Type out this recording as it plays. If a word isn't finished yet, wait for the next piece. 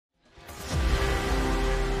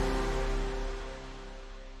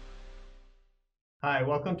Hi,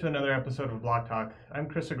 welcome to another episode of Block Talk. I'm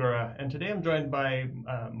Chris Agora, and today I'm joined by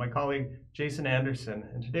my colleague Jason Anderson.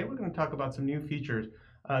 And today we're going to talk about some new features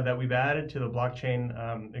that we've added to the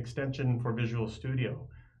blockchain extension for Visual Studio.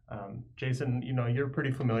 Jason, you're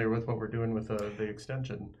pretty familiar with what we're doing with the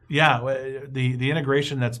extension. Yeah, the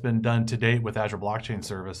integration that's been done to date with Azure Blockchain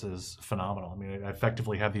Service is phenomenal. I mean, I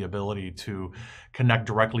effectively have the ability to connect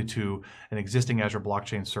directly to an existing Azure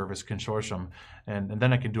Blockchain Service consortium, and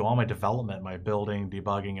then I can do all my development, my building,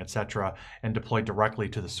 debugging, etc., and deploy directly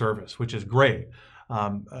to the service, which is great.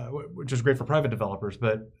 Which is great for private developers,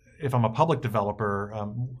 but if I'm a public developer,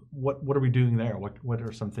 what are we doing there? What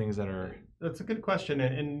are some things that are... That's a good question,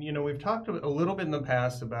 and we've talked a little bit in the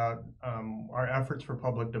past about our efforts for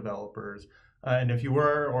public developers. And if you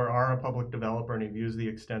were or are a public developer and you've used the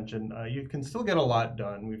extension, you can still get a lot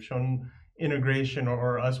done. We've shown integration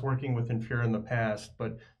or us working with Infura in the past,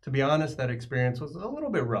 but to be honest, that experience was a little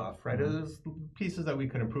bit rough, right? Mm-hmm. There's pieces that we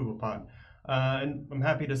could improve upon. And I'm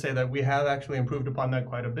happy to say that we have actually improved upon that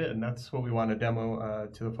quite a bit, and that's what we want to demo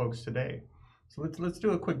to the folks today. So let's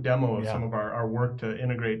do a quick demo of some of our work to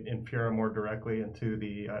integrate Infura more directly into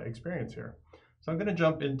the experience here. So I'm going to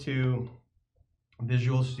jump into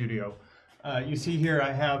Visual Studio. You see here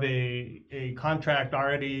I have a contract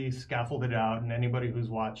already scaffolded out, and anybody who's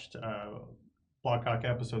watched Block Talk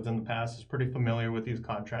episodes in the past is pretty familiar with these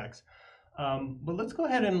contracts. But let's go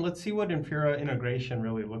ahead and let's see what Infura integration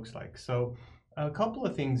really looks like. So a couple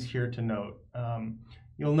of things here to note.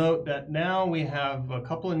 You'll note that now we have a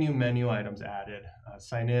couple of new menu items added,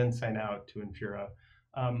 sign in, sign out to Infura.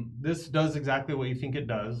 This does exactly what you think it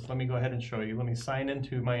does. Let me go ahead and show you. Let me sign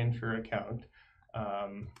into my Infura account.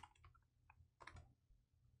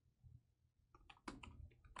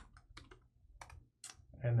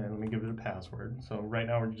 And then let me give it a password. So right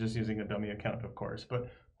now we're just using a dummy account, of course.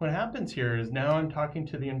 But what happens here is now I'm talking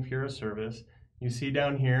to the Infura service. You see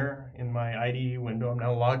down here in my IDE window, I'm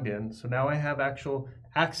now logged in. So now I have actual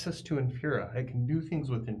access to Infura. I can do things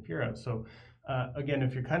with Infura. So again,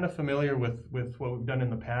 if you're kind of familiar with what we've done in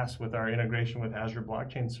the past with our integration with Azure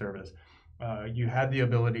Blockchain Service, you had the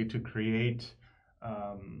ability to create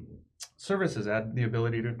services, had the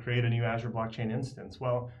ability to create a new Azure Blockchain instance.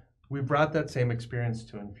 Well, we brought that same experience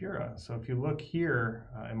to Infura. So if you look here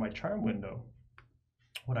in my charm window,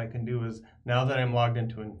 what I can do is, now that I'm logged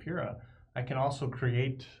into Infura, I can also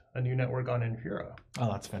create a new network on Infura. Oh,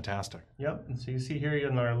 that's fantastic. Yep, and so you see here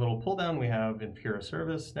in our little pull down, we have Infura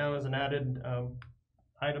service now as an added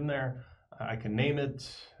item there. I can name it.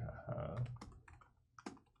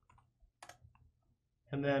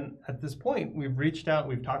 And then at this point, we've reached out,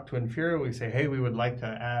 we've talked to Infura, we say, hey, we would like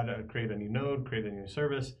to create a new node, create a new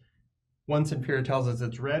service. Once Infura tells us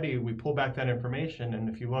it's ready, we pull back that information, and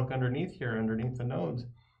if you look underneath here, underneath the nodes,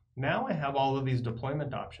 now I have all of these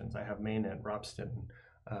deployment options. I have mainnet, Ropsten,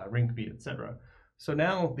 Rinkeby, etc. So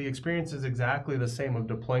now the experience is exactly the same of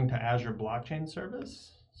deploying to Azure Blockchain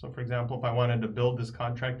Service. So for example, if I wanted to build this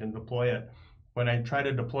contract and deploy it, when I try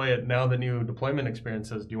to deploy it, now the new deployment experience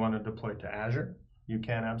says, do you want to deploy to Azure? You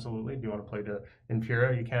can, absolutely. Do you want to play to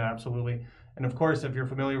Infura? You can, absolutely. And of course, if you're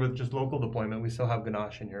familiar with just local deployment, we still have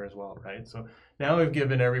Ganache in here as well, right? So now we've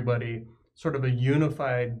given everybody sort of a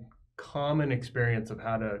unified, common experience of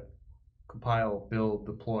how to compile, build,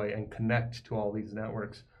 deploy, and connect to all these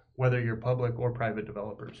networks, whether you're public or private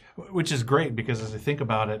developers. Which is great, because as I think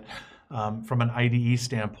about it, from an IDE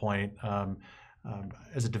standpoint,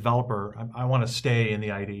 as a developer, I want to stay in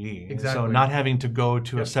the IDE. Exactly. So not having to go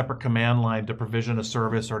to a separate command line to provision a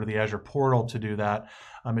service or to the Azure portal to do that,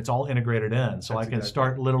 it's all integrated in. So I can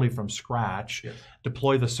start literally from scratch,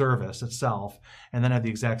 deploy the service itself, and then have the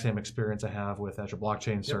exact same experience I have with Azure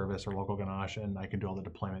Blockchain Service or local Ganache, and I can do all the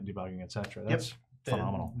deployment, debugging, etc. That's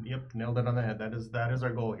phenomenal. Yep, nailed it on the head. That is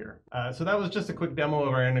our goal here. So that was just a quick demo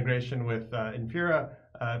of our integration with Infura.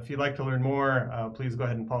 If you'd like to learn more, please go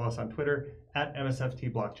ahead and follow us on Twitter at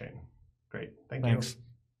MSFT Blockchain. Great, thank you. Thanks.